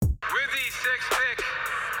sixth pick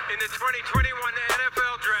in the 2021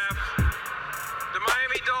 NFL Draft, the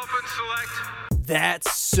Miami Dolphins select.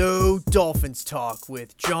 That's So Dolphins Talk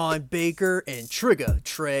with John Baker and Trigga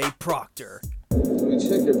Trey Proctor. Let me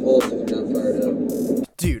check your pulse if you're not fired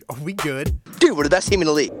up. Dude, are we good? Dude, we're the best team in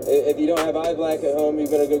the league. If you don't have eye black at home, you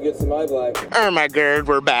better go get some eye black. Oh my god,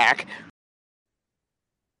 we're back.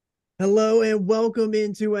 Hello and welcome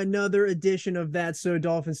into another edition of That's So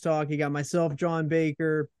Dolphins Talk. You got myself, John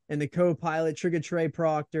Baker, and the co-pilot, Trigga Trey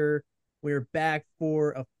Proctor. We're back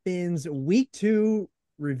for a Fins Week 2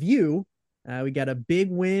 review. We got a big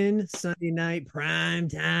win Sunday night, prime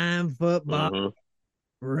time football.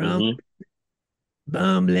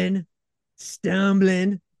 Bumbling,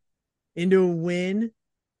 stumbling into a win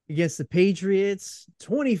against the Patriots,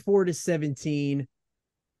 24-17.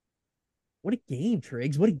 What a game,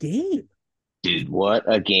 Triggs. What a game. Dude,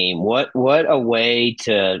 what a game. What a way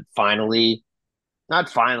to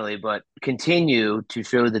but continue to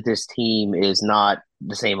show that this team is not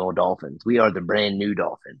the same old Dolphins. We are the brand new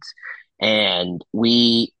Dolphins. And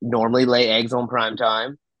we normally lay eggs on prime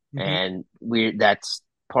time. And that's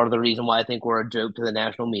part of the reason why I think we're a joke to the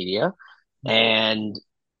national media. And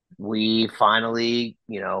we finally,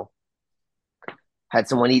 had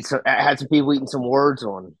some people eating some words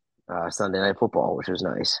on Sunday Night Football, which was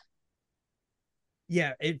nice.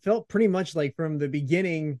 Yeah, it felt pretty much like from the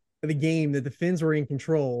beginning of the game that the Fins were in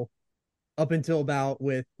control up until about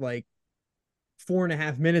with like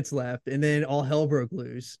 4.5 minutes left, and then all hell broke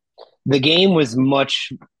loose. The game was not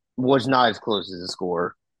as close as the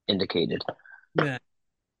score indicated. Yeah.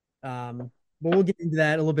 But we'll get into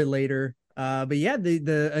that a little bit later. But yeah,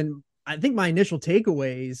 and I think my initial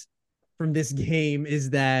takeaways from this game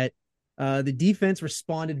is that the defense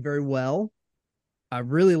responded very well. I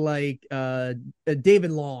really like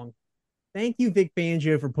David Long. Thank you, Vic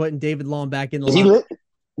Fangio, for putting David Long back in the line.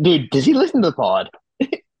 Dude, does he listen to the pod?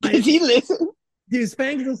 Does he listen? Dude,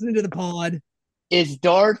 Spangs listening to the pod. Is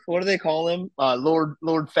Darth, what do they call him? Lord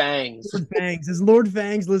Fangs. Lord Fangs. Is Lord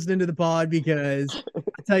Fangs listening to the pod? Because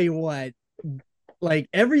I tell you what, like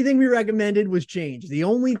everything we recommended was changed. The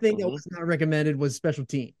only thing that was not recommended was special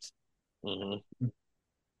teams.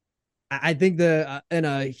 I think and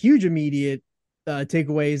a huge immediate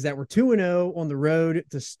takeaway is that we're 2-0 on the road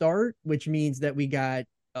to start, which means that we got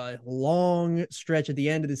a long stretch at the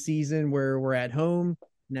end of the season where we're at home,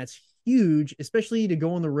 and that's huge, especially to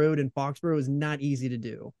go on the road in Foxborough is not easy to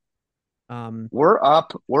do. We're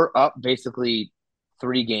up basically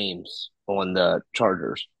 3 games on the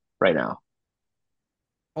Chargers right now.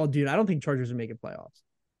 Oh, dude, I don't think Chargers are making playoffs.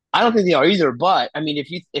 I don't think they are either, but I mean,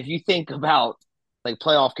 if you think about like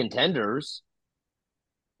playoff contenders,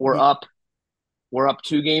 we're up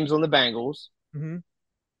 2 games on the Bengals.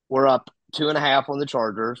 We're up 2.5 on the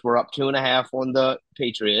Chargers. We're up 2.5 on the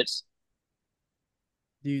Patriots.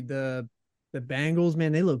 Dude, the Bengals,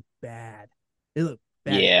 man, they look bad. They look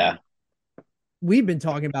bad. Yeah. We've been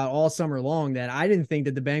talking about all summer long that I didn't think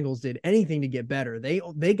that the Bengals did anything to get better.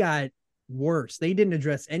 They got worse. They didn't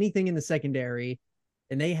address anything in the secondary,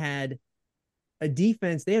 and they had a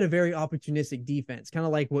defense. They had a very opportunistic defense, kind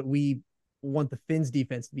of like what we want the Fins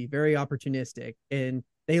defense to be, very opportunistic. And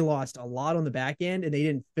they lost a lot on the back end, and they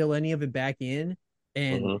didn't fill any of it back in.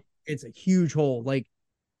 And it's a huge hole. Like,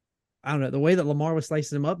 I don't know, the way that Lamar was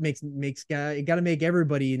slicing them up makes it got to make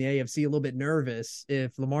everybody in the AFC a little bit nervous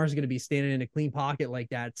if Lamar's going to be standing in a clean pocket like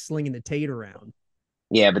that, slinging the Tate around.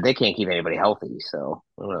 Yeah, but they can't keep anybody healthy, so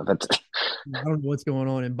I don't know if that's. I don't know what's going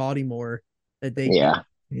on in Baltimore that they can't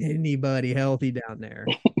keep anybody healthy down there.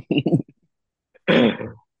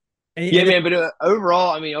 Man, but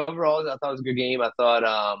overall, I thought it was a good game. I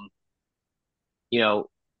thought,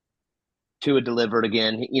 Tua delivered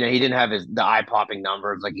again. He didn't have the eye-popping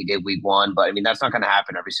numbers like he did week 1, but I mean that's not going to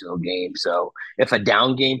happen every single game. So if a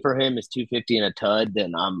down game for him is 250 and a tud,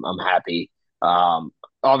 then I'm happy.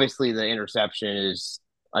 Obviously the interception is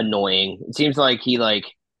annoying. It seems like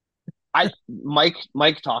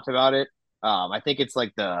Mike talked about it. I think it's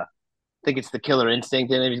the killer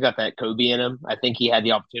instinct in him. He's got that Kobe in him. I think he had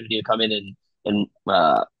the opportunity to come in and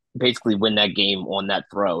basically win that game on that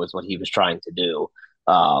throw is what he was trying to do.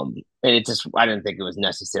 And I didn't think it was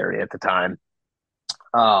necessary at the time.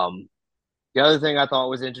 The other thing I thought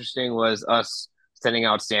was interesting was us sending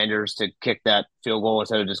out Sanders to kick that field goal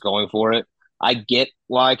instead of just going for it. I get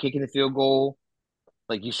why kicking the field goal,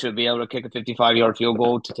 like you should be able to kick a 55-yard field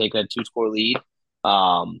goal to take a 2-score lead.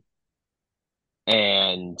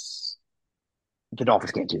 And the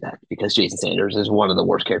Dolphins can't do that because Jason Sanders is one of the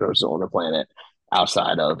worst kickers on the planet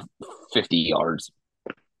outside of 50 yards.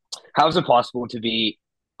 How is it possible to be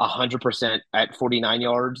 100% at 49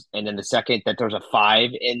 yards, and then the second that there's a 5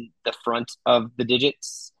 in the front of the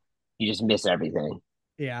digits, you just miss everything.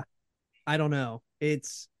 Yeah. I don't know.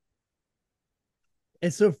 It's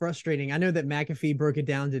so frustrating. I know that McAfee broke it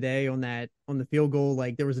down today on the field goal.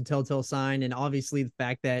 Like there was a telltale sign, and obviously the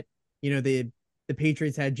fact that the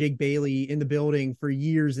Patriots had Jake Bailey in the building for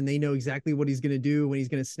years, and they know exactly what he's going to do when he's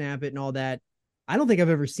going to snap it and all that. I don't think I've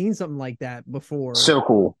ever seen something like that before. So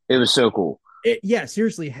cool. It was so cool. Yeah,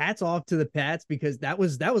 seriously, hats off to the Pats because that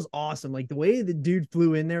was awesome. Like the way the dude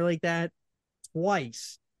flew in there like that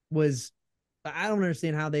twice was I don't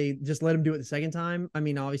understand how they just let him do it the second time. I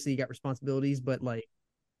mean, obviously you got responsibilities, but like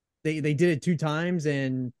they did it two times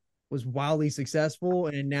and was wildly successful.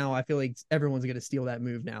 And now I feel like everyone's gonna steal that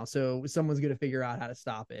move now. So someone's gonna figure out how to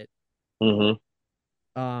stop it.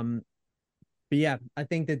 Mm-hmm. Um, but yeah, I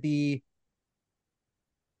think that the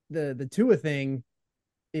Tua thing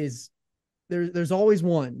is there's always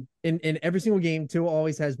one in every single game. Tua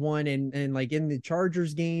always has one, and like in the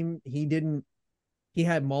Chargers game, he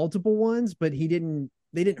had multiple ones, but they didn't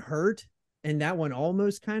hurt. And that one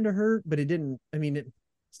almost kind of hurt, but it didn't. I mean, it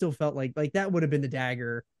still felt like that would have been the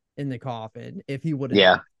dagger in the coffin if he would have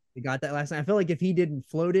Yeah. got that last night. I feel like if he didn't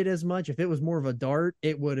float it as much, if it was more of a dart,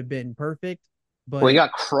 it would have been perfect. Well, he But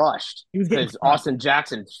got crushed he was getting because crushed. Austin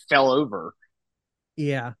Jackson fell over.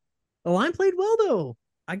 Yeah. The line played well though.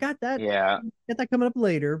 I Yeah. got that coming up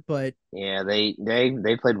later, but Yeah, they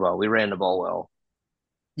played well. We ran the ball well.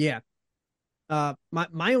 yeah.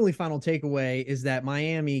 My only final takeaway is that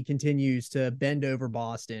Miami continues to bend over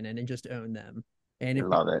Boston and just own them. And I it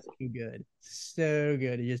love it. so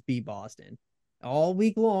good to just beat Boston. All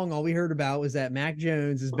week long, all we heard about was that Mac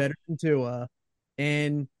Jones is better than Tua,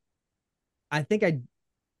 and I think I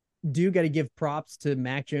do got to give props to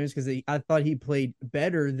Mac Jones because I thought he played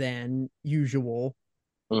better than usual.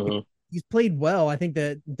 Mm-hmm. He's played well. I think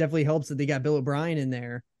that definitely helps that they got Bill O'Brien in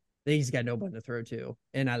there. He's got no one to throw to,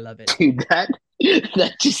 and I love it. Dude, that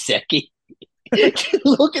Gisecki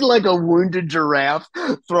looking like a wounded giraffe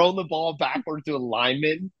throwing the ball backward to a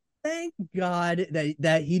lineman. Thank God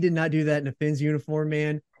that he did not do that in a Finns uniform,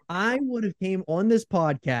 man. I would have came on this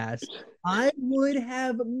podcast. I would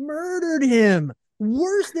have murdered him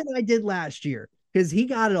worse than I did last year because he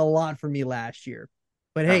got it a lot from me last year.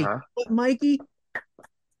 But hey, Uh-huh. Mikey,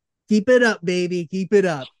 keep it up, baby. Keep it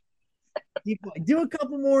up. Do a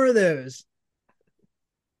couple more of those.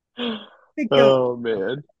 Oh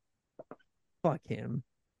man. Fuck him.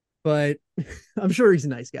 But I'm sure he's a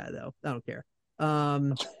nice guy though. I don't care.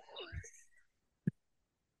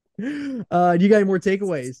 Do you got any more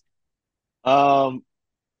takeaways? Um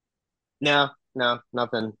no,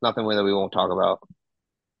 nothing that we won't talk about.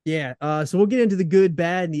 Yeah. So we'll get into the good,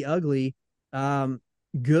 bad, and the ugly.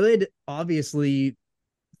 Good, obviously,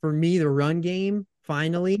 for me, the run game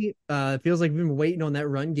finally. It feels like we've been waiting on that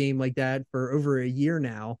run game like that for over a year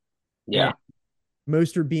now. Yeah. And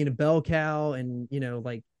Mostert being a bell cow, and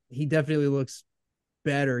like he definitely looks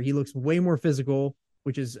better. He looks way more physical,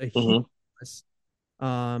 which is a huge Mm-hmm. plus.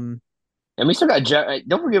 Um, And we still got Jeff.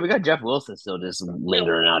 Don't forget, we got Jeff Wilson still just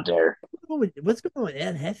lingering out there. what's going on with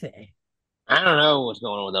El Jefe? I don't know what's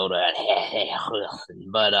going on with old Wilson,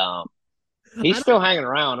 but I he's don't. still hanging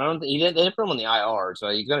around. I don't. They didn't put him on the IR, so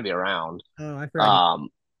he's going to be around. Oh, I forgot.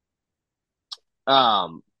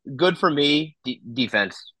 Um, good for me.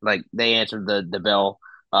 Defense, like they answered the bell.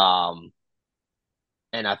 Um,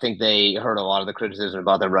 and I think they heard a lot of the criticism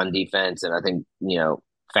about their run defense, and I think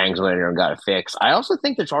Fangs went in there and got it fixed. I also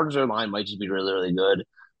think the Chargers line might just be really really good.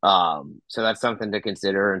 So that's something to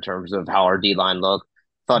consider in terms of how our D line looked.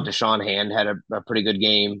 Thought Deshaun Hand had a pretty good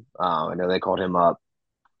game. I know they called him up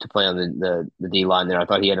to play on the D line there. I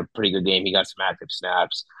thought he had a pretty good game. He got some active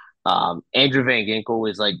snaps. Andrew Van Ginkel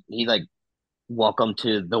was he welcome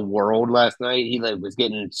to the world last night. He was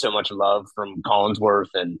getting so much love from Collinsworth,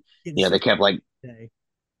 and Getting so they kept today.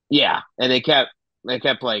 yeah, and they kept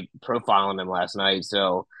profiling him last night.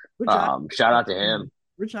 So Rich Eisen shout out to him.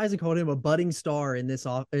 Rich Eisen called him a budding star in this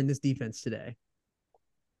defense today,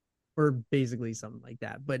 or basically something like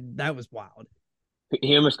that. But that was wild.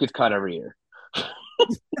 He almost gets cut every year.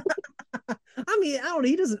 I mean, I don't know.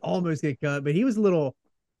 He doesn't almost get cut, but he was a little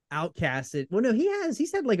outcasted. Well, no,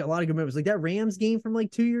 he's had like a lot of good moments. Like that Rams game from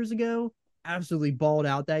like 2 years ago, absolutely balled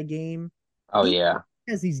out that game. Oh He yeah,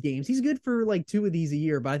 has these games. He's good for like two of these a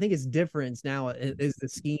year, but I think his difference now is the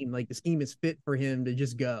scheme. Like the scheme is fit for him to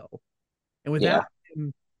just go. And without yeah,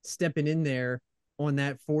 him stepping in there on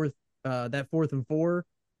that fourth and four,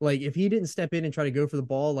 like if he didn't step in and try to go for the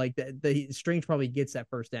ball, like the Strange probably gets that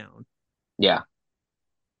first down. yeah.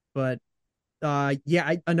 But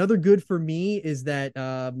yeah, another good for me is that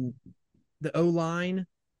the O line.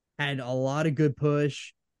 had a lot of good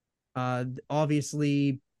push.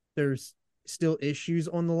 Obviously, there's still issues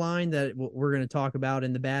on the line that we're going to talk about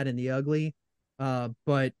in the bad and the ugly.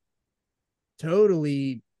 But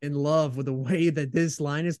totally in love with the way that this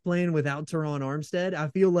line is playing without Teron Armstead. I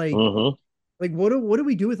feel like what do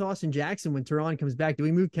we do with Austin Jackson when Teron comes back? Do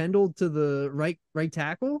we move Kendall to the right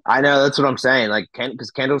tackle? I know that's what I'm saying. Like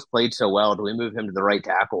because Kendall's played so well, do we move him to the right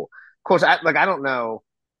tackle? Of course, I don't know.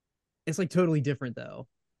 It's like totally different though.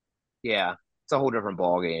 Yeah, it's a whole different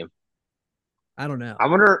ball game. I don't know. I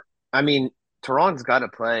wonder. I mean, Teron's got to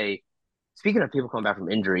play. Speaking of people coming back from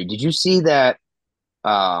injury, did you see that?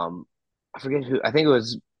 I forget who. I think it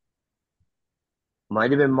was might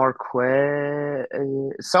have been Marquez.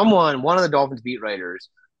 Someone, one of the Dolphins beat writers,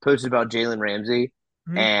 posted about Jalen Ramsey,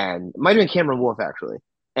 Mhm. and it might have been Cameron Wolf actually,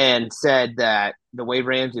 and said that the way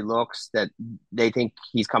Ramsey looks, that they think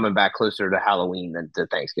he's coming back closer to Halloween than to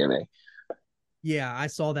Thanksgiving. Yeah, I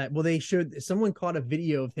saw that. Well, they showed someone caught a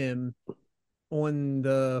video of him on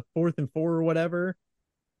the 4th and 4 or whatever.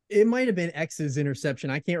 It might have been X's interception.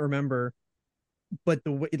 I can't remember, but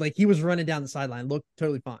the way like he was running down the sideline looked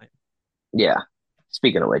totally fine. Yeah.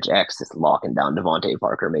 Speaking of which, X is locking down Devontae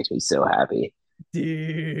Parker makes me so happy.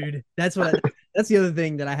 Dude, that's the other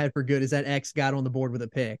thing that I had for good is that X got on the board with a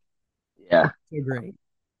pick. Yeah, So great.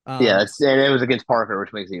 yeah, and it was against Parker,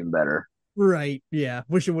 which makes it even better. Right. Yeah.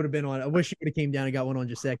 Wish it would have been on. I wish it would have came down and got one on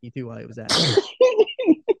Jaceki too while he was at it.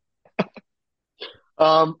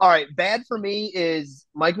 All right. Bad for me is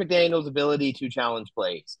Mike McDaniel's ability to challenge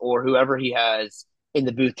plays or whoever he has in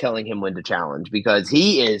the booth telling him when to challenge because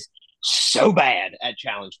he is so bad at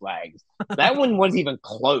challenge flags. That one wasn't even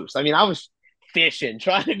close. I mean, I was fishing,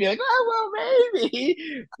 trying to be like, oh, well,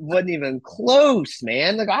 maybe. Wasn't even close,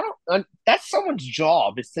 man. Like, I don't, that's someone's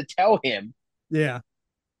job is to tell him. Yeah.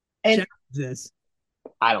 And this.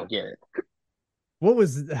 I don't get it. What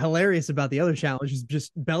was hilarious about the other challenge is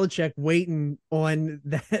just Belichick waiting on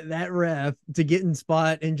that ref to get in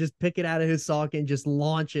spot and just pick it out of his sock and just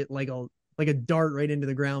launch it like a dart right into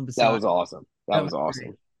the ground. That was awesome. That was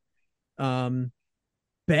awesome.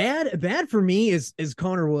 Bad for me is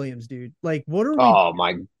Connor Williams, dude. Like, what are we? Oh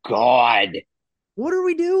my god! What are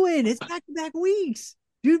we doing? It's back-to-back weeks,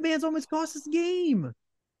 dude. Man's almost cost us the game.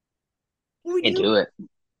 What are we Can't doing? do it.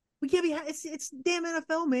 We can't be. It's damn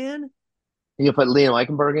NFL, man. You put Liam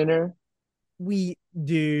Eichenberg in there?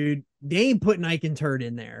 Dude, they ain't putting Eichen Turd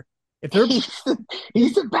in there. If they're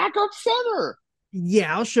he's the backup center.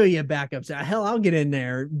 Yeah, I'll show you a backup. Hell, I'll get in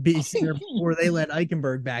there before they let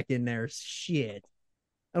Eichenberg back in there. Shit,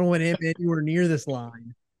 I don't want him anywhere near this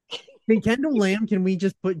line. I mean, Kendall Lamb, can we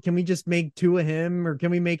just make two of him, or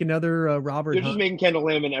can we make another Robert? You're just making Kendall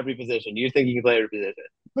Lamb in every position. You think he can play every position?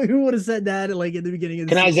 Who would have said that like at the beginning of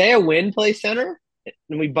the season? Can Isaiah Wynn play center?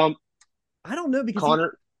 And we bump. I don't know because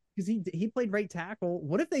Connor he played right tackle.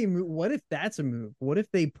 What if they move? What if that's a move? What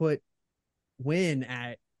if they put Wynn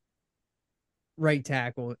at right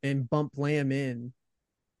tackle and bump Lamb in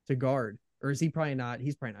to guard? Or is he probably not?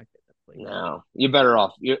 He's probably not getting that play. No, you're better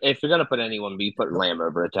off. If you're gonna put anyone, you put Lamb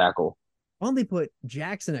over a tackle. Why don't they put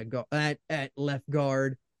Jackson at left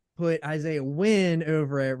guard? Put Isaiah Wynn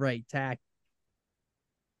over at right tackle.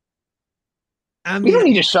 I mean, we don't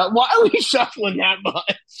need to shuffle. Why are we shuffling that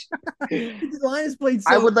much? The line has played.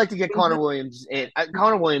 I would like to get Connor Williams in.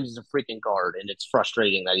 Connor Williams is a freaking guard, and it's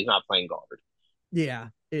frustrating that he's not playing guard. Yeah,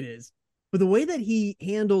 it is. But the way that he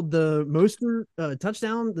handled the Mostert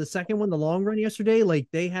touchdown, the second one, the long run yesterday, like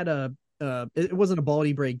they had it wasn't a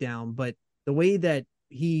ballsy breakdown, but the way that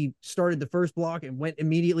he started the first block and went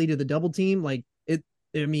immediately to the double team, like it.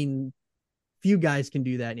 I mean, few guys can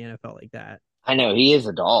do that in the NFL like that. I know he is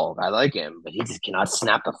a dog. I like him, but he just cannot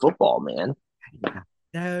snap the football, man.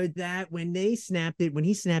 No, when he snapped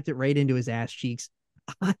it right into his ass cheeks,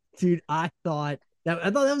 dude, I thought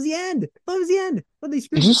that was the end. That was the end.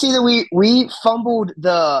 Did you see that we fumbled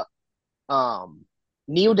the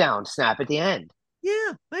kneel down snap at the end?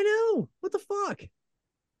 Yeah, I know. What the fuck?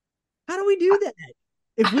 How do we do that?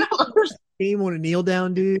 If we game on a kneel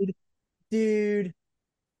down, dude,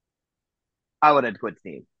 I would have quit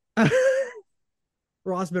the team.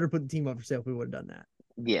 Ross better put the team up for sale if we would have done that.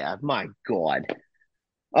 Yeah, my God.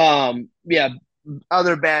 Yeah,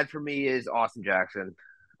 other bad for me is Austin Jackson.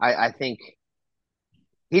 I think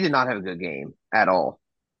he did not have a good game at all.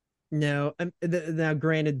 No, now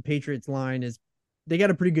granted, the Patriots line they got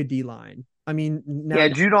a pretty good D line. I mean,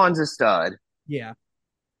 Judon's a stud. Yeah.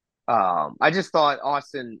 I just thought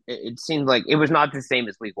Austin. It seemed like it was not the same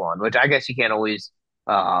as Week 1, which I guess you can't always,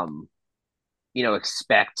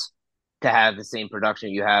 expect to have the same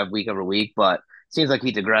production you have week over week. But it seems like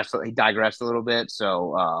he digressed a little bit.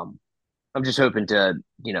 So I'm just hoping to,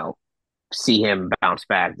 see him bounce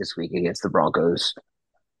back this week against the Broncos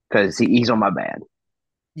because he's on my bad.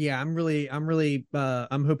 Yeah, I'm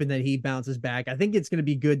hoping that he bounces back. I think it's going to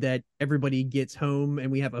be good that everybody gets home and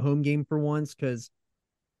we have a home game for once because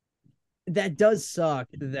that does suck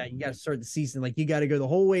that you got to start the season. Like you got to go the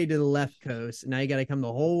whole way to the left coast. And now you got to come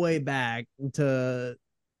the whole way back to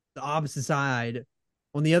the opposite side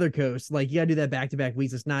on the other coast. Like you got to do that back to back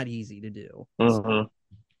weeks. It's not easy to do.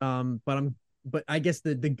 Mm-hmm. But I guess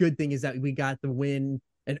the good thing is that we got the win,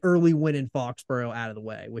 an early win in Foxborough out of the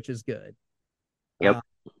way, which is good. Yep.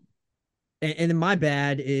 And then my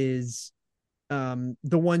bad is the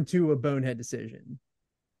 1-2 a bonehead decision.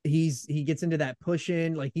 He gets into that push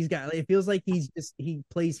in, like he's got, it feels like he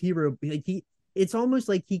plays hero, like it's almost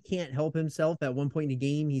like he can't help himself at one point in the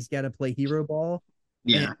game. He's got to play hero ball.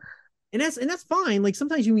 Yeah. And that's fine. Like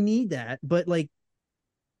sometimes you need that, but like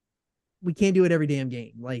we can't do it every damn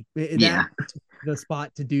game. Like Yeah. that's the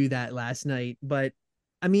spot to do that last night. But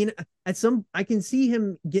I mean, I can see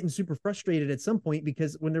him getting super frustrated at some point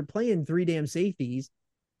because when they're playing three damn safeties.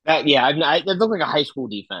 It looked like a high school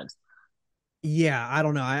defense. Yeah, I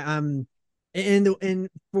don't know. I'm and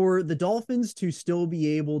for the Dolphins to still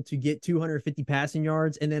be able to get 250 passing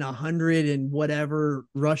yards and then 100 and whatever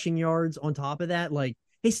rushing yards on top of that, like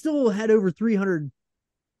they still had over 300,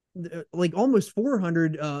 like almost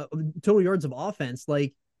 400 total yards of offense.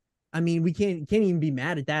 Like, I mean, we can't even be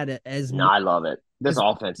mad at that as No, much I love it. This as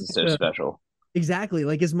offense is so special. exactly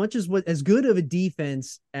like as much as good of a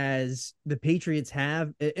defense as the Patriots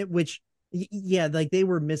have, which yeah, like they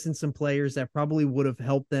were missing some players that probably would have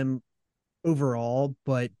helped them overall,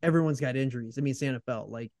 but everyone's got injuries. I mean, it's the NFL.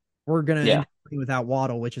 Like we're gonna end Yeah. up without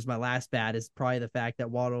Waddle, which is my last bad. Is probably the fact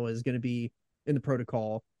that Waddle is going to be in the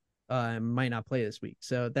protocol, might not play this week.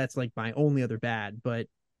 So that's like my only other bad. But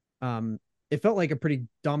it felt like a pretty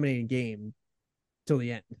dominating game till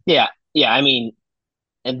the end. Yeah. Yeah. I mean,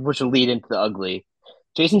 and which will lead into the ugly.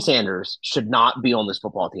 Jason Sanders should not be on this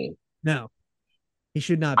football team. No, he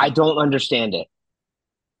should not I be. don't understand it.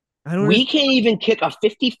 I don't We understand. can't even kick a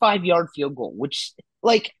 55-yard field goal, which,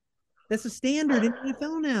 like, That's a standard in the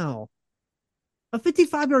NFL now. A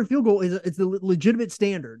 55-yard field goal is the legitimate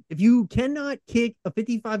standard. If you cannot kick a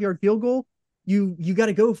 55-yard field goal, you got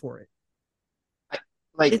to go for it.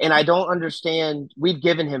 It's and I don't understand. We've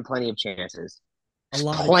given him plenty of chances, a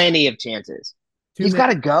lot of plenty of chances. too He's many.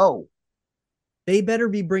 got to go. They better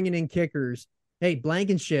be bringing in kickers. Hey,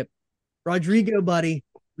 Blankenship, Rodrigo, buddy,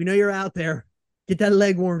 we know you're out there. Get that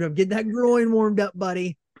leg warmed up. Get that groin warmed up,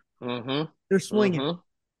 buddy. Mm-hmm. They're swinging. Mm-hmm.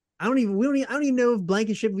 I don't even know if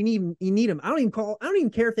Blankenship you need him. I don't even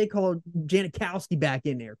care if they call Janikowski back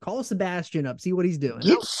in there. Call Sebastian up, see what he's doing.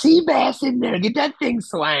 Get Seabass in there. Get that thing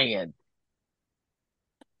swanging.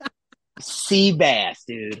 Seabass,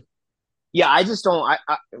 dude. Yeah, I just don't.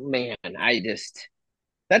 Man, I just.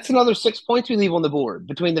 That's another 6 points we leave on the board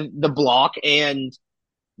between the block and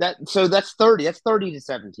that. So that's 30. That's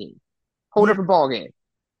 30-17. Whole Yeah, different ball game.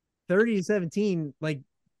 30-17, like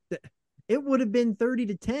it would have been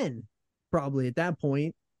 30-10 probably at that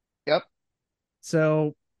point. Yep.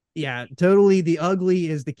 So yeah, totally the ugly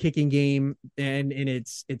is the kicking game and it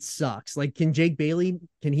sucks. Like can Jake Bailey,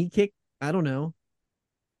 can he kick? I don't know.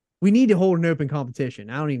 We need to hold an open competition.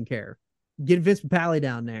 I don't even care. Get Vince Papale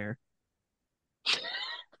down there.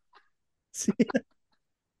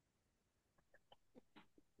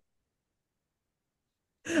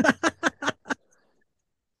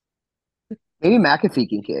 Maybe McAfee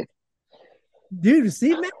can kick. Dude,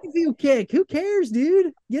 Steve McAfee will kick. Who cares,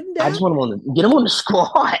 dude? Get him I down. just want him get him on the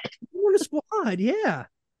squad. Get him on the squad. Yeah.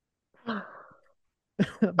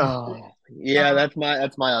 Oh, yeah, that's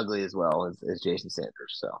my ugly as well as Jason Sanders.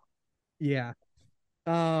 So Yeah.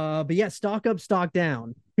 But yeah, stock up, stock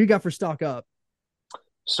down. Who you got for stock up?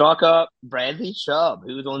 stock up Bradley Chubb,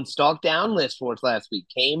 who was on stock down list for us last week,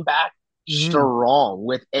 came back strong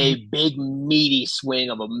with a big meaty swing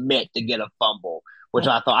of a mitt to get a fumble, which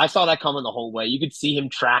I saw that coming the whole way. You could see him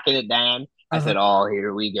tracking it down. I said, "Oh,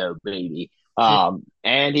 here we go, baby." And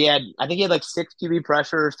I think he had like 6 QB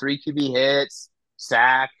pressures, 3 QB hits,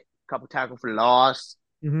 sack, couple tackle for loss.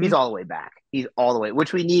 He's all the way back. He's all the way,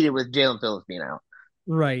 which we needed with Jalen Phillips being out.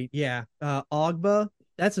 Right. Yeah. Ogba.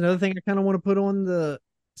 That's another thing I kind of want to put on the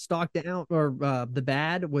stock down or the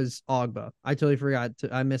bad was Ogba. I totally forgot.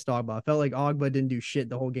 I missed Ogba. I felt like Ogba didn't do shit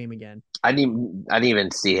the whole game again. I didn't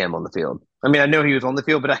even see him on the field. I mean, I know he was on the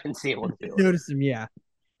field, but I didn't see him on the field. Noticed him. Yeah.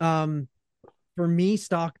 For me,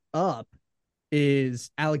 stock up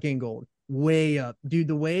is Alec Ingold. Way up, dude.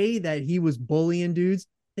 The way that he was bullying dudes,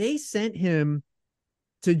 they sent him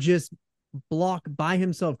to just block by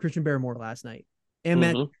himself Christian Barrymore last night.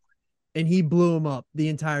 And and he blew him up the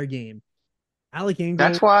entire game. Alec Ingold,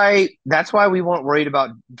 That's why we weren't worried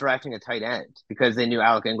about drafting a tight end because they knew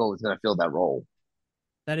Alec Ingold was going to fill that role.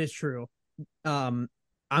 that is true. I'm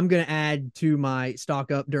gonna add to my stock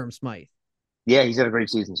up Durham Smythe. Yeah, he's had a great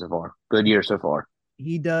season so far. Good year so far.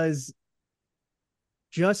 He does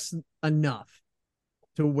just enough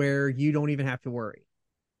to where you don't even have to worry.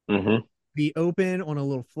 Mm-hmm. Be open on a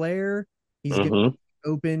little flare. He's gonna Mm-hmm.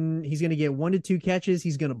 open. He's gonna get 1 to 2 catches.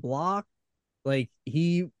 He's gonna block. Like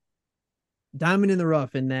he diamond in the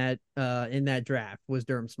rough in that draft was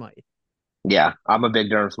Durham Smythe. Yeah, I'm a big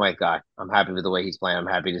Durham Smythe guy. I'm happy with the way he's playing. I'm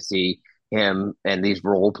happy to see him and these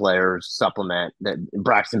role players supplement that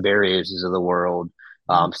Braxton Berrios is of the world,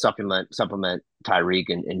 supplement Tyreek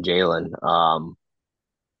and Jalen.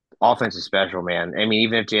 Offense is special, man. I mean,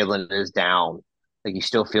 even if Jalen is down, like you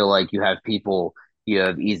still feel like you have people. You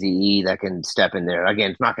have Easy E that can step in there.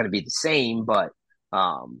 Again, it's not going to be the same, but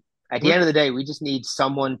at the What? end of the day, we just need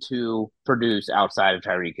someone to produce outside of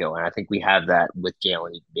Tyreek Hill, and I think we have that with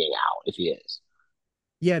Jalen being out if he is.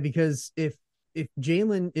 Yeah, because if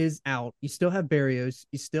Jalen is out, you still have Barrios,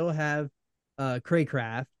 you still have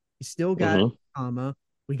Craycraft, you still got Mm-hmm.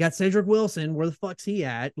 we got Cedric Wilson. Where the fuck's he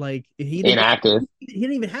at? Like Inactive. he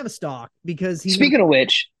didn't even have a stock because he never. Speaking of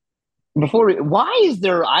which, why is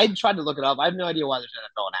there? I tried to look it up. I have no idea why there's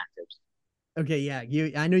NFL inactives. Okay,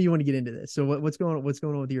 yeah, I know you want to get into this. So what's going on? What's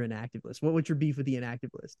going on with your inactive list? What's your beef with the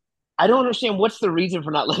inactive list? I don't understand what's the reason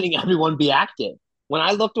for not letting everyone be active. When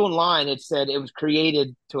I looked online, it said it was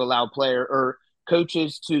created to allow player or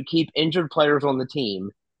coaches to keep injured players on the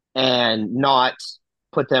team and not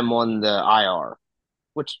put them on the IR.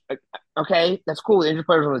 Which, okay, that's cool. Injured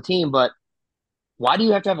players on the team, but why do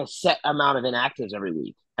you have to have a set amount of inactives every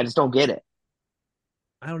week? I just don't get it.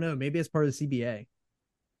 I don't know. Maybe it's part of the CBA.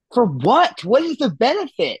 For what? What is the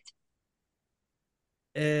benefit?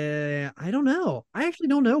 I don't know. I actually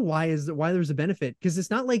don't know why there's a benefit because it's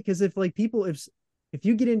not like because if like people if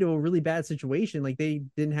you get into a really bad situation like they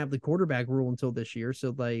didn't have the quarterback rule until this year,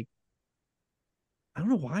 so like I don't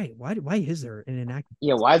know why is there an inactive?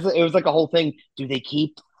 Yeah, why is it was like a whole thing. Do they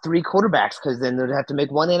keep three quarterbacks? Because then they'd have to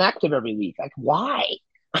make one inactive every week. Like, why?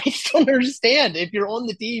 I just don't understand. If you're on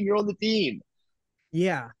the team, you're on the team.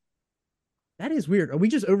 Yeah, that is weird. Are we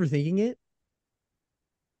just overthinking it?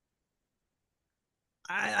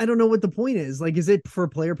 I don't know what the point is. Like, is it for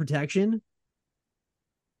player protection?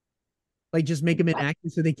 Like, just make them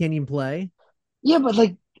inactive so they can't even play? Yeah, but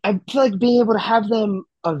like I feel like being able to have them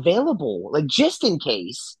available, like just in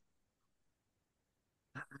case.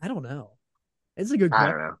 I don't know. It's a good I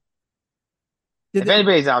question. don't know. Did If they,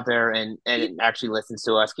 anybody's out there and actually listens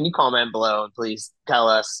to us, can you comment below and please tell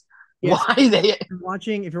us yes, why they if you're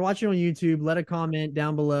watching on YouTube, let a comment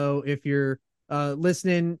down below. If you're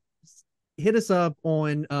listening, hit us up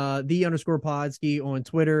on the underscore podski on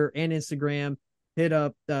Twitter and Instagram. Hit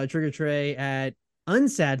up Trigger Trey at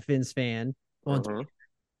Unsad Fins Fan on Twitter.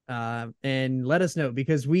 And let us know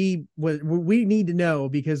because we need to know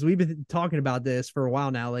because we've been talking about this for a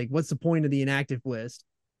while now. Like, what's the point of the inactive list?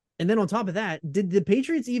 And then on top of that, did the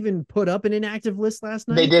Patriots even put up an inactive list last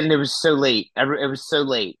They night? didn't. It was so late. It was so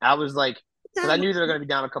late. I was like, because That I knew they were going to be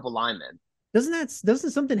down a couple linemen.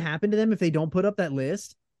 doesn't something happen to them if they don't put up that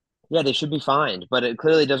list? Yeah, they should be fined, but it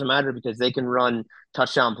clearly doesn't matter because they can run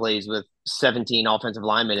touchdown plays with 17 offensive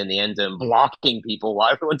linemen in the end zone blocking people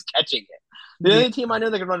while everyone's catching it. The Yeah, only team I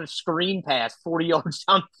know that can run a screen pass 40 yards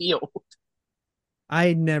down the field.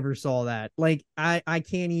 I never saw that. Like, I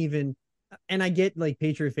can't even. And I get like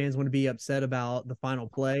Patriot fans want to be upset about the final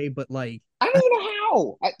play, but like I don't even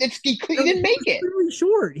know how. He didn't make it. clearly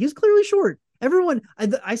short. He's clearly short. Everyone,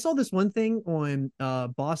 I saw this one thing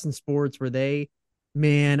on Boston Sports where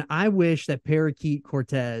man, I wish that Parakeet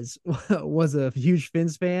Cortez was a huge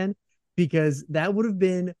Fins fan because that would have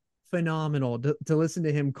been phenomenal to listen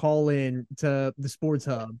to him call in to the Sports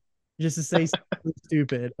Hub just to say something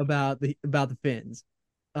stupid about the Fins.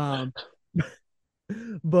 Um,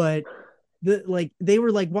 but they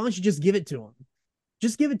were like, why don't you just give it to him?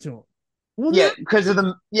 Just give it to him. Well, Yeah, no, because of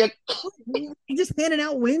the you just handing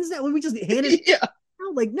out wins that we just handed yeah. out.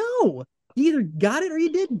 Like, no, you either got it or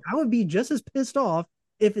you didn't. I would be just as pissed off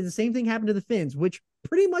if the same thing happened to the Finns, which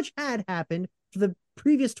pretty much had happened for the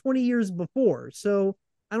previous 20 years before. So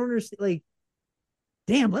I don't understand. Like,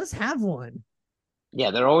 damn, let's have one. Yeah,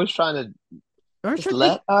 they're always trying to Or just should they,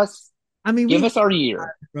 let us I mean, give we us our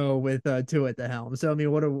year. go with two at the helm. So I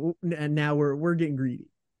mean, and now we're getting greedy.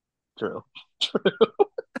 True. True.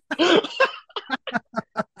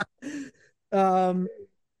 um,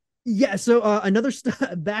 yeah. So another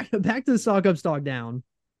back to the stock up, stock down.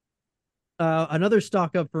 Another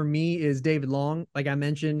stock up for me is David Long. Like I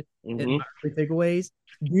mentioned in Hmm. my early takeaways,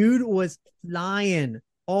 dude was flying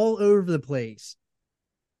all over the place.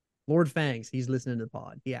 Lord Fangs, he's listening to the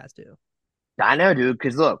pod. He has to. I know, dude.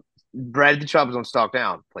 Because look, Brad the Chubb was on stock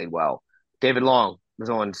down, played well. David Long was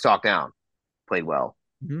on stock down, played well.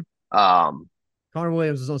 Mhm. Um, Connor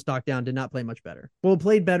Williams was on stock down, did not play much better. Well,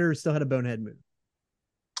 played better, still had a bonehead move.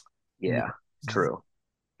 yeah, true,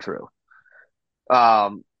 true.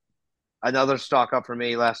 Um, Another stock up for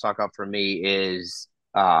me, last stock up for me is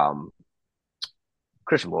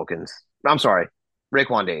Christian Wilkins. I'm sorry,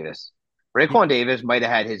 Raekwon Davis. Yeah, Raekwon Davis might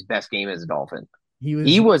have had his best game as a Dolphin. he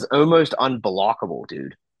He was. was almost unblockable,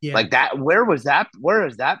 dude. Yeah, Like that. Where was that? Where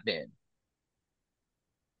has that been?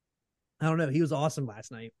 I don't know. He was awesome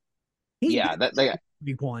last night. He Yeah, that they.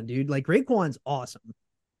 Raekwon, dude. Like Raekwon's awesome,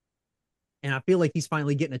 and I feel like he's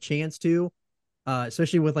finally getting a chance to,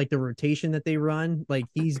 especially with like the rotation that they run. Like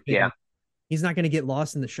Yeah, he's not going to get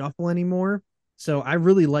lost in the shuffle anymore. So I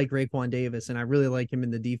really like Raekwon Davis, and I really like him in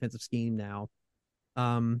the defensive scheme now.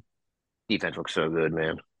 Um, defense looks so good,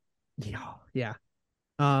 man. yeah, yeah.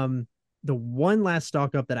 Um, the one last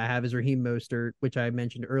stock up that I have is Raheem Mostert, which I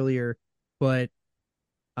mentioned earlier. But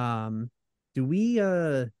um, do we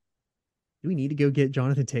need to go get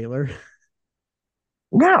Jonathan Taylor?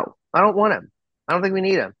 No, I don't want him. I don't think we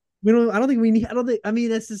need him. We don't. I don't think we need. I don't think. I mean,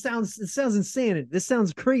 this sounds. It sounds insane. This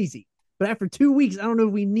sounds crazy. But after 2 weeks, I don't know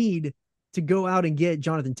if we need to go out and get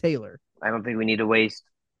Jonathan Taylor. I don't think we need to waste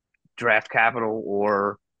draft capital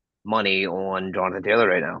or money on Jonathan Taylor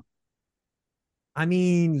right now. I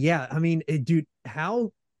mean, yeah. I mean, dude,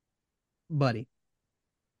 buddy,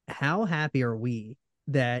 how happy are we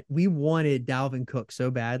that we wanted Dalvin Cook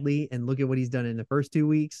so badly, and look at what he's done in the first 2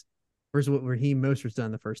 weeks versus what Raheem Mostert's done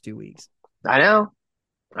in the first 2 weeks. I know.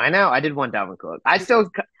 I know. I did want Dalvin Cook.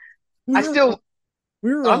 We I were still,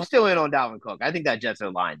 we were I'm wrong. still in on Dalvin Cook. I think that Jets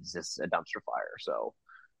line is just a dumpster fire. So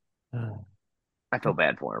I feel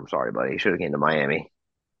bad for him. Sorry, buddy. He should have came to Miami.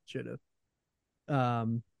 Should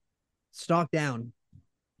have. Stock down.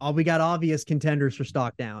 All we got obvious contenders for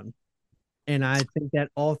stock down. And I think that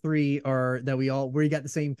all three are that we got the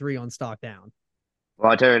same three on stock down.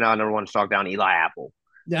 Well, I'll tell you now, number one stock down, Eli Apple.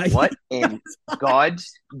 Yeah. What in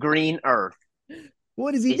God's green earth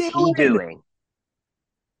What is he is he doing? doing?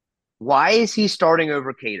 Why is he starting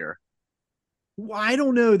over Cater? Well, I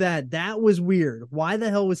don't know that. That was weird. Why the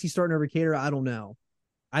hell was he starting over Cater? I don't know.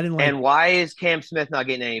 I didn't like And why is Cam Smith not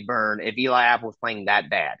getting any burn if Eli Apple was playing that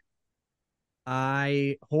bad?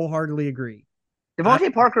 I wholeheartedly agree. I,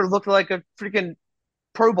 Devontae Parker looked like a freaking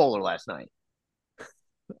Pro Bowler last night.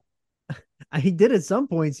 he did at some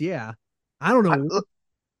points, yeah. I don't I, know.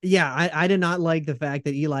 Yeah, I did not like the fact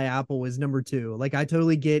that Eli Apple was number two. Like I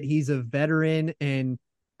totally get he's a veteran, and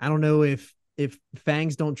I don't know if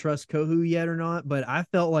Fangs don't trust Kohu yet or not, but I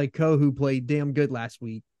felt like Kohu played damn good last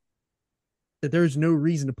week. That there's no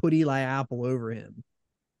reason to put Eli Apple over him.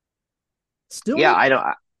 Still, yeah, no, I don't.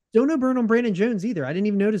 still no burn on Brandon Jones either. I didn't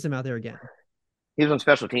even notice him out there again. He was on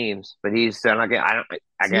special teams, but he's not getting. I don't.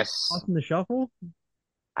 I See, guess. lost in the shuffle.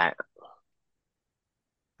 I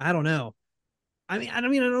I don't know. I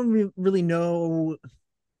don't really know.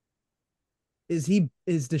 Is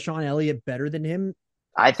Deshaun Elliott better than him?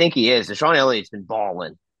 I think he is. Deshaun Elliott's been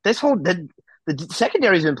balling. This whole the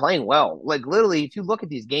secondary's been playing well. Like literally, if you look at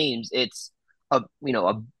these games, it's a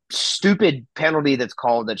stupid penalty that's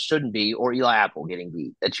called that shouldn't be, or Eli Apple getting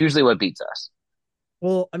beat. That's usually what beats us.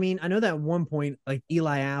 Well, I mean, I know that at one point, like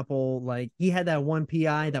Eli Apple, like he had that one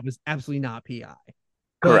PI that was absolutely not PI.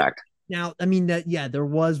 But Correct. now, I mean that yeah, there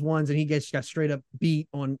was ones and he gets got straight up beat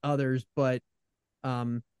on others, but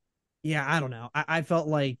um, yeah, I don't know. I felt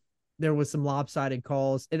like there was some lopsided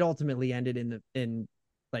calls. It ultimately ended in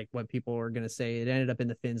like what people are gonna say. It ended up in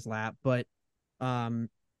the Finn's lap, but um,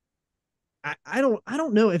 I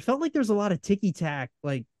don't know. It felt like there's a lot of ticky tack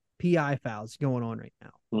like PI fouls going on right now.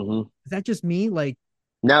 Mm-hmm. Is that just me? Like,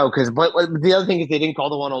 No, because but the other thing is they didn't call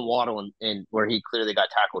the one on Waddle and where he clearly got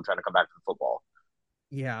tackled trying to come back to the football.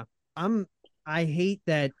 yeah, I'm. I hate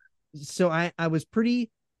that. So I was pretty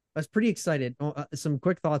excited. Some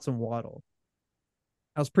quick thoughts on Waddle.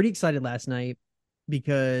 I was pretty excited last night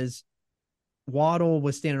because Waddle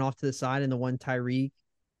was standing off to the side in the one Tyreek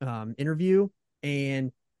interview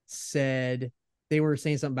and said they were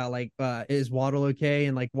saying something about like, is Waddle okay?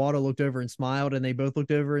 And like Waddle looked over and smiled, and they both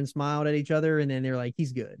looked over and smiled at each other, and then they're like,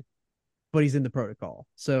 he's good, but he's in the protocol.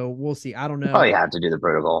 So we'll see. I don't Oh, know. you have to do the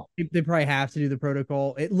protocol. They probably have to do the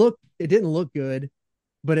protocol. It didn't look good,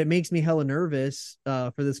 but it makes me hella nervous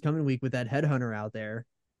for this coming week with that headhunter out there.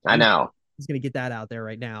 I know. He's gonna get that out there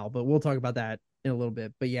right now, but we'll talk about that in a little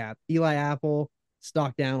bit. But yeah, Eli Apple.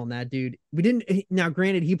 stock down on that dude. We didn't. Now,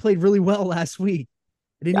 granted, he played really well last week.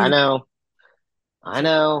 I didn't I even. know. I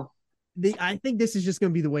know. I think this is just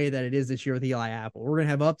going to be the way that it is this year with Eli Apple. We're going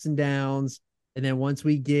to have ups and downs, and then once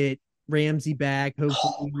we get Ramsey back,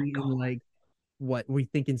 hopefully in like what we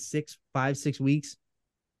think in 6 weeks,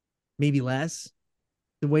 maybe less.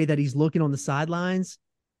 The way that he's looking on the sidelines,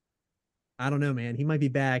 I don't know, man. He might be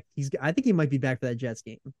back. I think he might be back for that Jets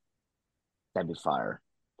game. That'd be fire.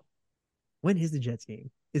 When is the Jets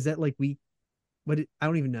game? Is that like week? I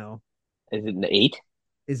don't even know. Is it in the 8?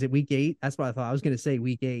 Is it week 8? That's what I thought. I was going to say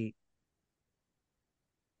week 8.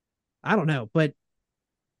 I don't know, but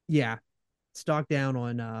yeah, stock down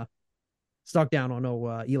on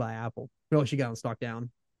Eli Apple. Who else you got on stock down?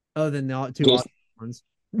 Other than the two Jason, ones.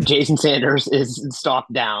 Jason Sanders is stock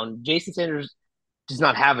down. Jason Sanders does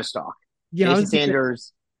not have a stock. Yeah, Jason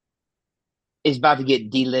Sanders is about to get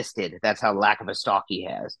delisted. That's how lack of a stock he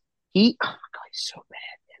has. Oh my God, he's so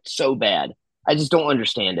bad, man. So bad. I just don't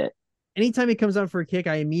understand it. Anytime he comes out for a kick,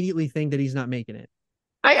 I immediately think that he's not making it.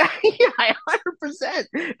 I 100%.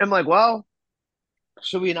 I'm like, well,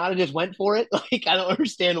 should we not have just went for it? Like, I don't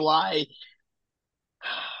understand why.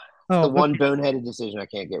 Oh, The one boneheaded decision I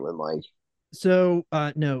can't get with Mike. So,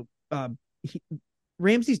 no,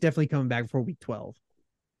 Ramsey's definitely coming back before week 12.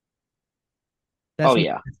 Oh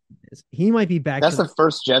yeah, he might be back. That's the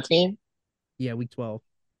first Jets game. Yeah, week 12.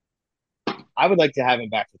 I would like to have him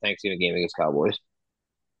back for Thanksgiving game against Cowboys.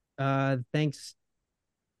 Thanks.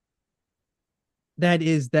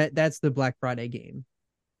 That's the Black Friday game.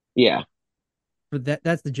 Yeah. For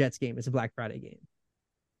that's the Jets game. It's a Black Friday game.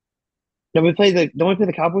 No, don't we play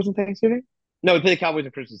the Cowboys on Thanksgiving? No, we play the Cowboys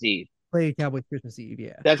on Christmas Eve. Play Cowboys Christmas Eve,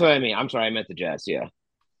 yeah. That's what I mean. I'm sorry, I meant the Jets, yeah.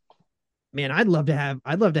 Man, I'd love to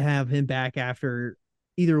have him back after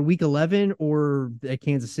either week 11 or a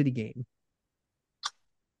Kansas City game.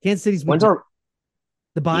 Kansas City's When's our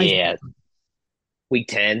the bye? Yeah. Week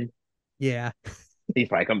 10. Yeah. He's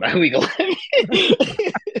probably come back week 11.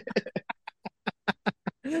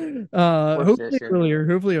 Hopefully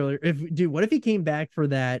earlier. What if he came back for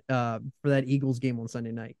that Eagles game on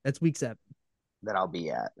Sunday night? That's week 7. That I'll be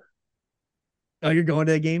at. Oh, you're going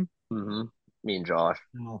to that game? Mm-hmm. Me and Josh.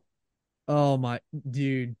 Oh my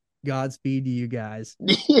dude. Godspeed to you guys.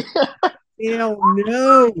 Yeah. Hell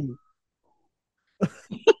no.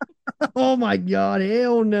 Oh my God,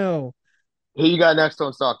 hell no. Who you got next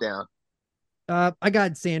on stock down? I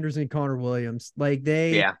got Sanders and Connor Williams.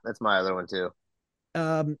 Yeah, that's my other one too.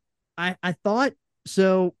 I thought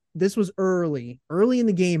so. This was early in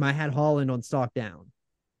the game. I had Holland on stock down,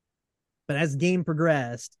 but as the game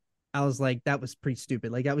progressed, I was like, that was pretty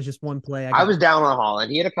stupid. Like that was just one play. I was down on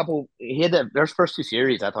Holland. He had their first 2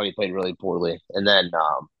 series. I thought he played really poorly, and then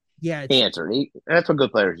yeah, he answered. That's what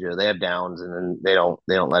good players do. They have downs, and then they don't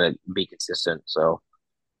let it be consistent. So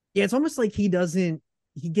yeah, it's almost like he doesn't.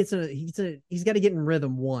 He's got to get in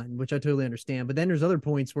rhythm which I totally understand. But then there's other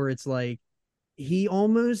points where it's like he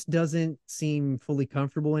almost doesn't seem fully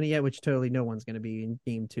comfortable in it yet, which totally no one's going to be in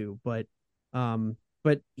game 2. But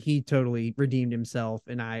he totally redeemed himself,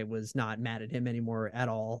 and I was not mad at him anymore at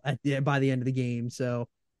all by the end of the game. So,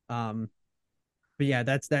 but yeah,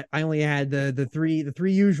 that's that. I only had the three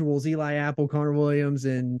usuals: Eli Apple, Connor Williams,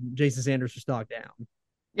 and Jason Sanders for stock down.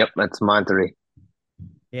 Yep, that's mine 3.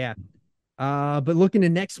 Yeah. But looking to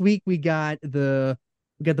next week, we got the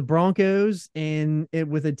Broncos, and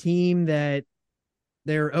with a team that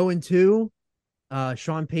they're 0-2.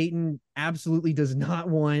 Sean Payton absolutely does not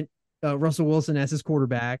want Russell Wilson as his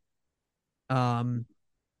quarterback. We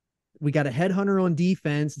got a headhunter on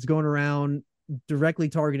defense. It's going around directly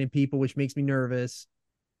targeting people, which makes me nervous.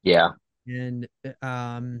 Yeah. And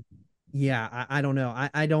yeah, I don't know.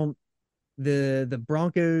 I don't the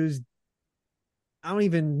Broncos. I don't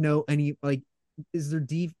even know any is there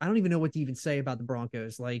deep? I don't even know what to even say about the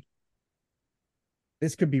Broncos. Like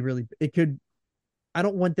this could be really. It could. I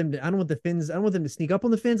don't want them to sneak up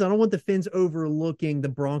on the Fins. I don't want the Fins overlooking the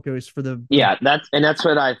Broncos for the. Yeah, that's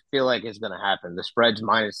what I feel like is going to happen. The spread's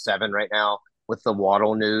 -7 right now with the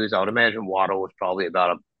Waddle news. I would imagine Waddle was probably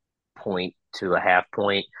about a point to a half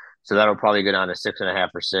point, so that'll probably go down to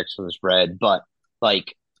 6.5 or 6 for the spread. But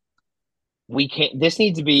like, we can't. This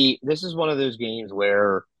is one of those games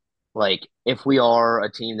where, like, if we are a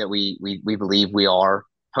team that we believe we are,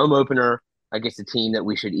 home opener against a team that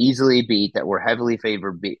we should easily beat, that we're heavily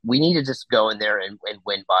favored, we need to just go in there and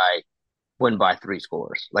win by 3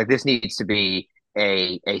 scores. Like this needs to be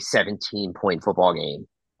a 17-point football game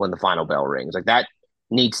when the final bell rings. Like that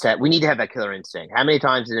we need to have that killer instinct. How many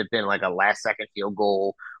times has it been like a last second field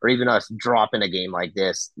goal or even us dropping a game like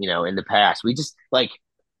this, in the past? We just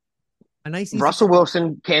A nice easy. Russell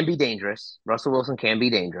Wilson can be dangerous. Russell Wilson can be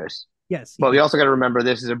dangerous. Yes, he But we can. also got to remember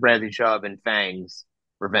this is a Bradley Chubb and Fangs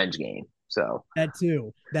revenge game. So That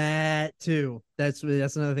too. That too. That's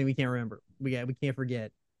another thing we can't remember. We can't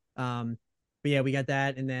forget. But yeah, we got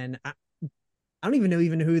that, and then I don't even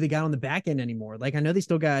know who they got on the back end anymore. Like I know they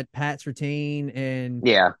still got Pat Surtain, and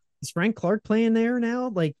yeah, is Frank Clark playing there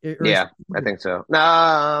now? Like, yeah, I think so.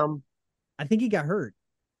 I think he got hurt,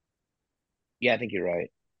 Yeah, I think you're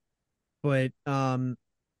right. but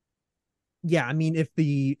yeah. I mean, if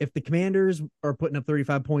the Commanders are putting up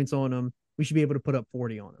 35 points on them, we should be able to put up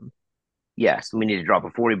 40 on them. Yes, we need to drop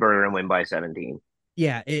a 40 burger and win by 17.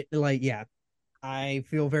 Yeah, yeah. I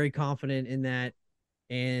feel very confident in that,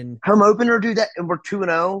 and Home opener, do that, and we're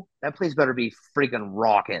 2-0. That place better be freaking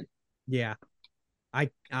rocking. yeah,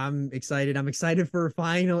 I'm excited. I'm excited for a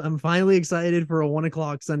final. I'm finally excited for a 1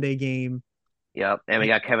 o'clock Sunday game. Yep, and we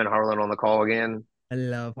got Kevin Harlan on the call again. I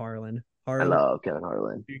love Harlan. I love Kevin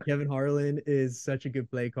Harlan. Dude, Kevin Harlan is such a good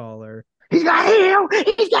play caller. He's got hail.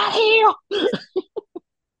 He's got hail.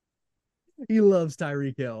 He loves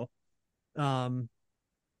Tyreek Hill.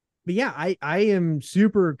 But yeah, I am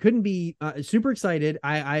couldn't be super excited.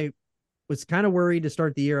 I was kind of worried to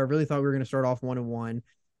start the year. I really thought we were going to start off 1-1.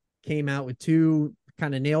 Came out with two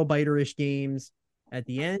kind of nail biter-ish games at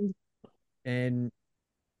the end, and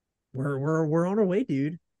we're on our way,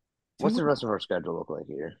 dude. What's the rest of our schedule look like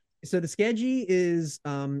here? So the schedule is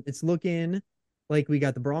it's looking like we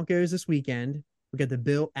got the Broncos this weekend. We got the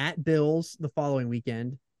Bills the following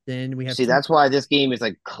weekend. Then we have That's why this game is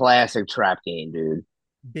like classic trap game, dude.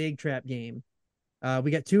 Big trap game.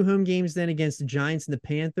 We got 2 home games then against the Giants and the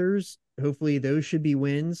Panthers. Hopefully those should be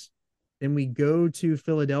wins. Then we go to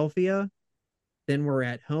Philadelphia. Then we're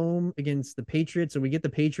at home against the Patriots. So we get the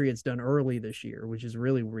Patriots done early this year, which is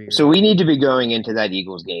really weird. So we need to be going into that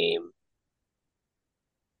Eagles game.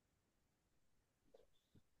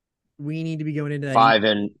 We need to be going into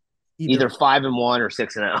that either 5-1 or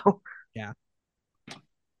 6-0. Yeah.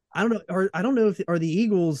 I don't know if the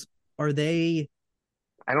Eagles are they.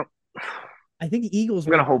 I think the Eagles.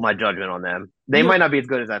 I'm gonna hold my judgment on them. They might not be as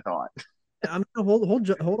good as I thought. I'm gonna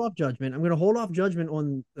hold off judgment. I'm gonna hold off judgment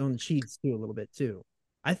on the Chiefs too a little bit too.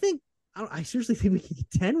 I seriously think we can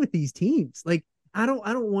get 10 with these teams. Like I don't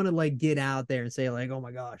want to like get out there and say like, oh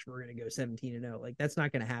my gosh, we're gonna go 17-0. Like that's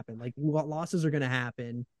not gonna happen. Like losses are gonna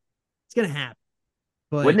happen. It's gonna happen.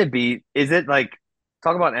 But wouldn't it be? Is it like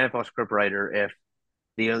talk about NFL scriptwriter if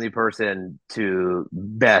the only person to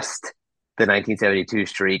best the 1972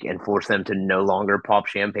 streak and force them to no longer pop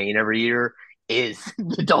champagne every year is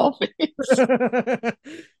the Dolphins?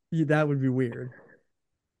 Yeah, that would be weird.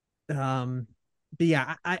 But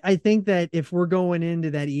yeah, I think that if we're going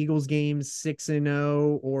into that Eagles game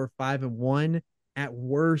 6-0 or 5-1, at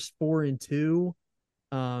worst 4-2,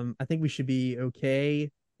 I think we should be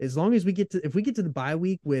okay as long as we get to the bye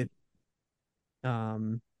week with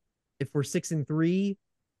if we're 6-3,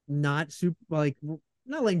 not super like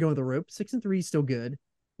not letting go of the rope. 6-3 is still good.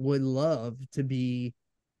 Would love to be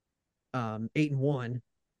 8-1.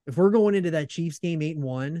 If we're going into that Chiefs game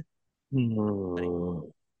 8-1,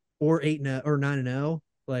 or 8-0 or 9-0,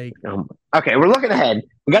 like okay, we're looking ahead.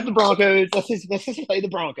 We got the Broncos. Let's just play the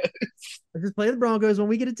Broncos. Let's just play the Broncos one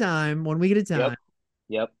week at a time.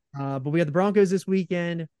 Yep. But we got the Broncos this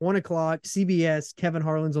weekend, 1:00, CBS. Kevin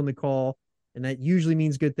Harlan's on the call, and that usually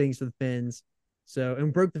means good things for the Finns. So,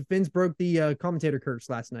 and the Finns broke the commentator curse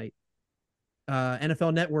last night.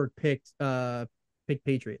 NFL Network picked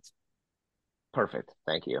Patriots. Perfect.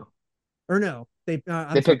 Thank you. Or no, they picked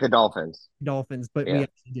the Dolphins. But we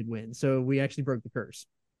actually did win. So we actually broke the curse,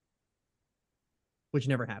 which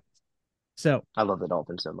never happens. So I love the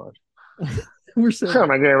Dolphins so much. We're so. Oh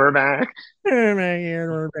my God, we're back. Oh my God,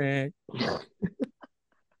 we're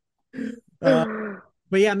back.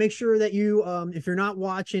 But yeah, make sure that you, if you're not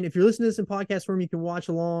watching, if you're listening to this in podcast form, you can watch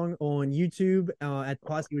along on YouTube at the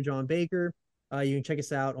Posse with John Baker. You can check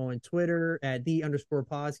us out on Twitter at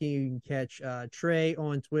 _Posse. You can catch Trey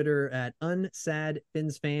on Twitter at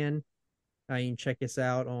unsadfinsfan. You can check us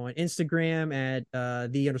out on Instagram at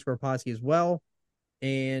 _Posse as well.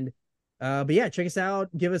 And but yeah, check us out.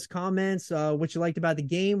 Give us comments, what you liked about the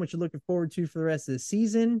game, what you're looking forward to for the rest of the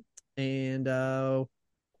season. And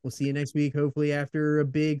we'll see you next week, hopefully after a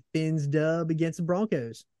big Fins dub against the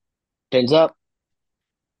Broncos. Fins up.